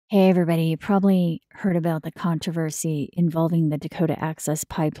Hey, everybody. You probably heard about the controversy involving the Dakota Access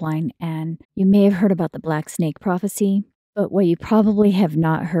Pipeline, and you may have heard about the Black Snake prophecy. But what you probably have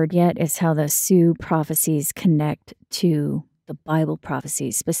not heard yet is how the Sioux prophecies connect to the Bible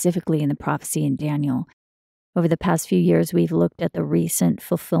prophecies, specifically in the prophecy in Daniel. Over the past few years, we've looked at the recent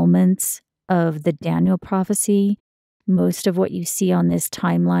fulfillments of the Daniel prophecy. Most of what you see on this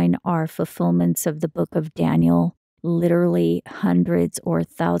timeline are fulfillments of the book of Daniel, literally hundreds or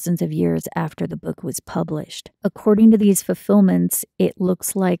thousands of years after the book was published. According to these fulfillments, it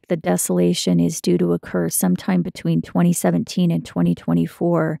looks like the desolation is due to occur sometime between 2017 and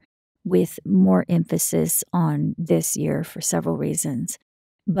 2024, with more emphasis on this year for several reasons.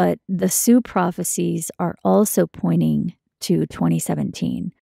 But the Sioux prophecies are also pointing to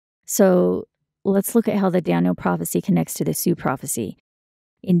 2017. So let's look at how the Daniel prophecy connects to the Sioux prophecy.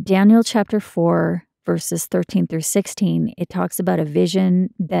 In Daniel chapter 4, verses 13 through 16, it talks about a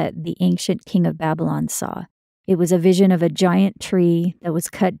vision that the ancient king of Babylon saw. It was a vision of a giant tree that was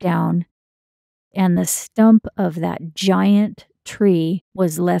cut down, and the stump of that giant tree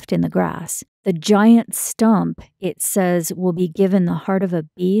was left in the grass. The giant stump, it says, will be given the heart of a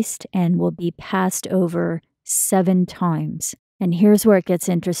beast and will be passed over 7 times. And here's where it gets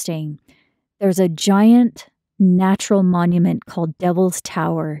interesting. There's a giant natural monument called Devil's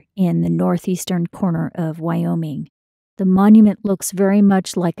Tower in the northeastern corner of Wyoming. The monument looks very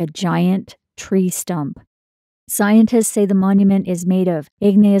much like a giant tree stump. Scientists say the monument is made of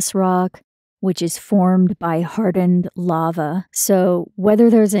igneous rock, which is formed by hardened lava. So whether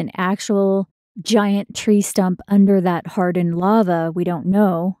there's an actual giant tree stump under that hardened lava, we don't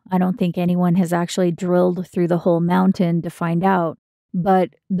know. I don't think anyone has actually drilled through the whole mountain to find out. But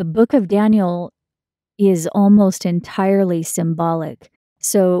the book of Daniel is almost entirely symbolic.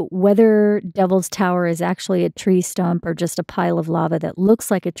 So whether Devil's Tower is actually a tree stump or just a pile of lava that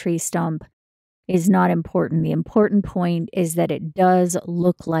looks like a tree stump is not important. The important point is that it does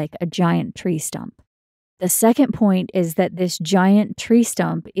look like a giant tree stump. The second point is that this giant tree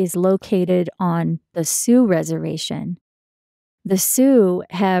stump is located on the Sioux reservation. The Sioux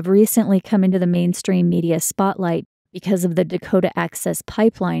have recently come into the mainstream media spotlight because of the Dakota Access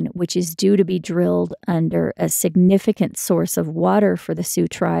Pipeline, which is due to be drilled under a significant source of water for the Sioux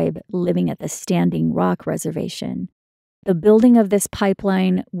tribe living at the Standing Rock Reservation. The building of this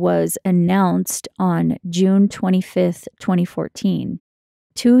pipeline was announced on June 25th, 2014.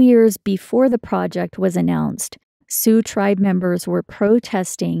 2 years before the project was announced, Sioux tribe members were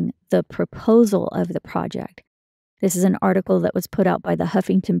protesting the proposal of the project. This is an article that was put out by the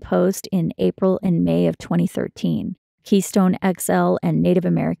Huffington Post in April and May of 2013. Keystone XL and Native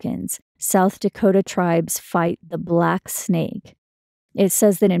Americans. South Dakota tribes fight the Black Snake. It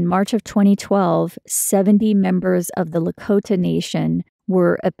says that in March of 2012, 70 members of the Lakota Nation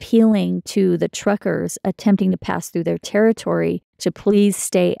were appealing to the truckers attempting to pass through their territory to please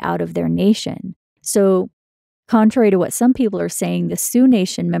stay out of their nation. So, contrary to what some people are saying, the Sioux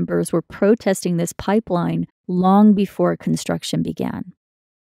Nation members were protesting this pipeline long before construction began.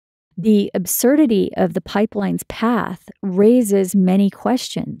 The absurdity of the pipeline's path raises many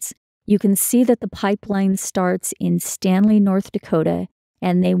questions. You can see that the pipeline starts in Stanley, North Dakota,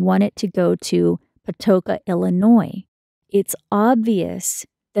 and they want it to go to Patoka, Illinois. It's obvious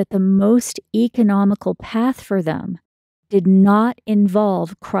that the most economical path for them did not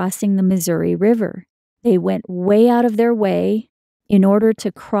involve crossing the Missouri River. They went way out of their way in order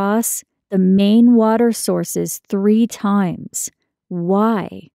to cross the main water sources 3 times.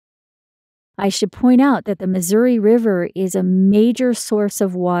 Why? I should point out that the Missouri River is a major source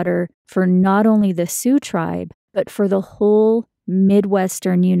of water for not only the Sioux tribe, but for the whole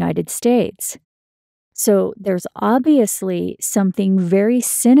Midwestern United States. So there's obviously something very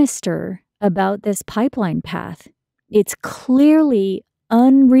sinister about this pipeline path. It's clearly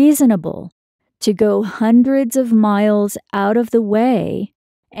unreasonable to go hundreds of miles out of the way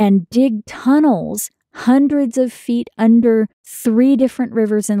and dig tunnels hundreds of feet under 3 different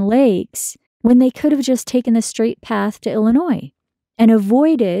rivers and lakes when they could have just taken the straight path to Illinois and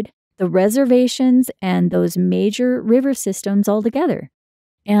avoided the reservations and those major river systems altogether.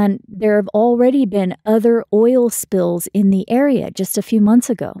 And there have already been other oil spills in the area just a few months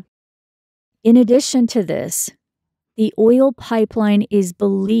ago. In addition to this, the oil pipeline is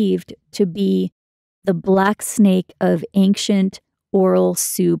believed to be the Black Snake of ancient oral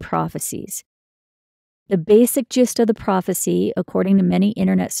Sioux prophecies. The basic gist of the prophecy, according to many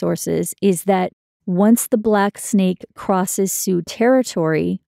internet sources, is that once the Black Snake crosses Sioux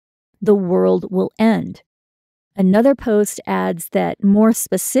territory, the world will end. Another post adds that more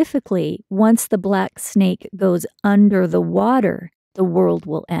specifically, once the Black Snake goes under the water, the world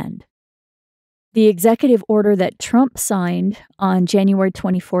will end. The executive order that Trump signed on January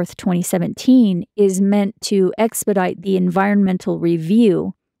 24th, 2017 is meant to expedite the environmental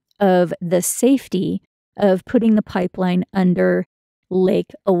review of the safety of putting the pipeline under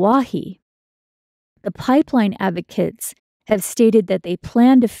Lake Oahe. The pipeline advocates have stated that they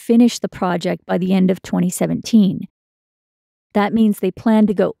plan to finish the project by the end of 2017. That means they plan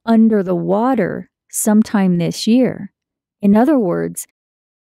to go under the water sometime this year. In other words,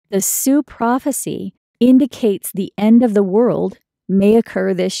 the Sioux prophecy indicates the end of the world may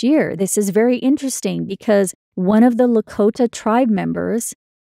occur this year. This is very interesting because one of the Lakota tribe members,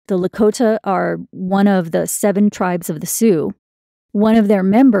 the Lakota are one of the 7 tribes of the Sioux, one of their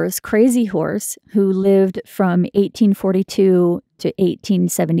members, Crazy Horse, who lived from 1842 to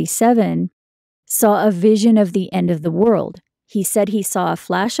 1877, saw a vision of the end of the world. He said he saw a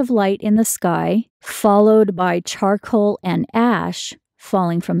flash of light in the sky, followed by charcoal and ash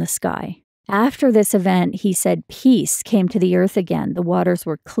falling from the sky. After this event, he said peace came to the earth again. The waters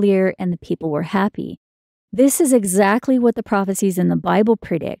were clear and the people were happy. This is exactly what the prophecies in the Bible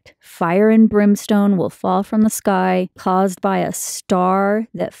predict. Fire and brimstone will fall from the sky, caused by a star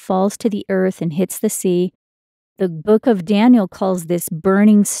that falls to the earth and hits the sea. The book of Daniel calls this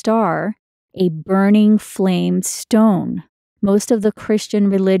burning star a burning flame stone. Most of the Christian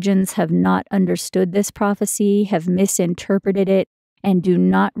religions have not understood this prophecy, have misinterpreted it, and do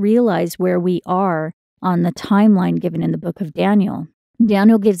not realize where we are on the timeline given in the book of Daniel.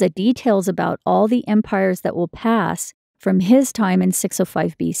 Daniel gives the details about all the empires that will pass from his time in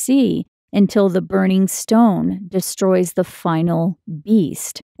 605 BC until the burning stone destroys the final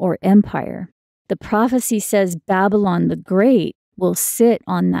beast or empire. The prophecy says Babylon the Great will sit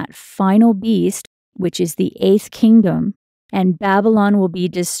on that final beast, which is the 8th kingdom, and Babylon will be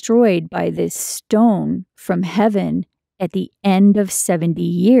destroyed by this stone from heaven at the end of 70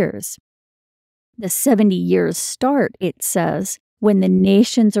 years. The 70 years start, it says, when the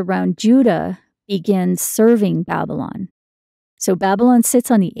nations around Judah begin serving Babylon. So Babylon sits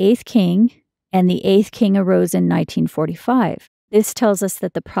on the 8th king, and the 8th king arose in 1945. This tells us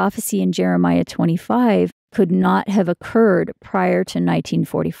that the prophecy in Jeremiah 25 could not have occurred prior to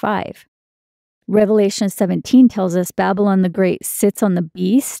 1945. Revelation 17 tells us Babylon the Great sits on the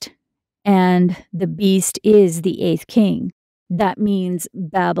beast, and the beast is the 8th king. That means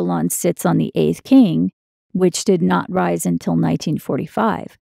Babylon sits on the 8th king, which did not rise until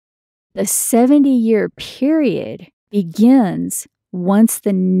 1945. The 70-year period begins once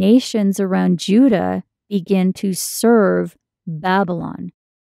the nations around Judah begin to serve Babylon.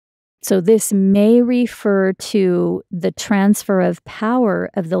 So this may refer to the transfer of power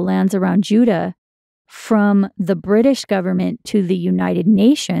of the lands around Judah from the British government to the United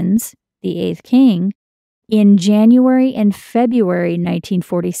Nations, the 8th king, in January and February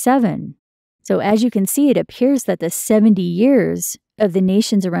 1947. So as you can see, it appears that the 70 years of the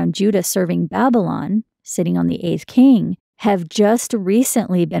nations around Judah serving Babylon, sitting on the 8th king, have just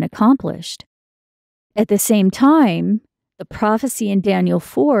recently been accomplished. At the same time, the prophecy in Daniel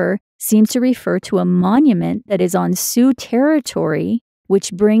 4 seems to refer to a monument that is on Sioux territory,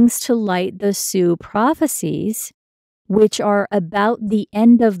 which brings to light the Sioux prophecies, which are about the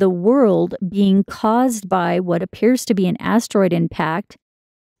end of the world being caused by what appears to be an asteroid impact,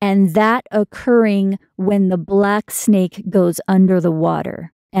 and that occurring when the black snake goes under the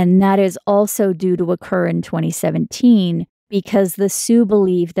water. And that is also due to occur in 2017 because the Sioux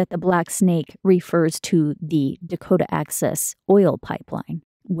believe that the black snake refers to the Dakota Access oil pipeline,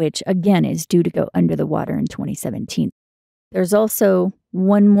 which again is due to go under the water in 2017. There's also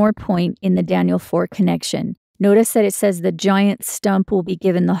one more point in the Daniel 4 connection. Notice that it says the giant stump will be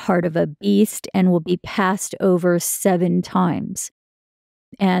given the heart of a beast and will be passed over 7 times.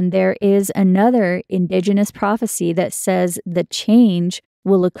 And there is another indigenous prophecy that says the change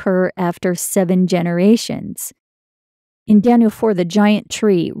will occur after 7 generations. In Daniel 4, the giant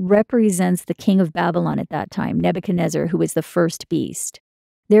tree represents the king of Babylon at that time, Nebuchadnezzar, who was the first beast.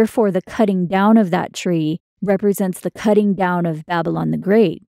 Therefore, the cutting down of that tree represents the cutting down of Babylon the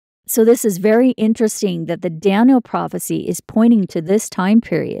Great. So this is very interesting that the Daniel prophecy is pointing to this time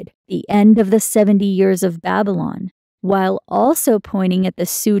period, the end of the 70 years of Babylon, while also pointing at the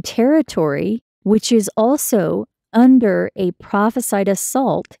Sioux territory, which is also under a prophesied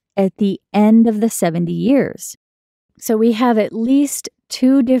assault at the end of the 70 years. So we have at least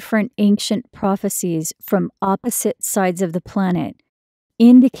 2 different ancient prophecies from opposite sides of the planet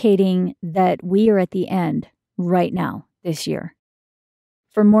indicating that we are at the end right now this year.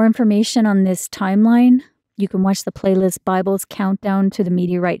 For more information on this timeline, you can watch the playlist Bible's Countdown to the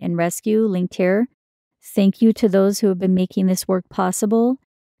Meteorite and Rescue, linked here. Thank you to those who have been making this work possible.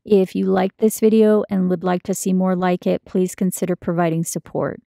 If you liked this video and would like to see more like it, please consider providing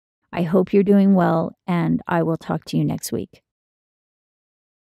support. I hope you're doing well, and I will talk to you next week.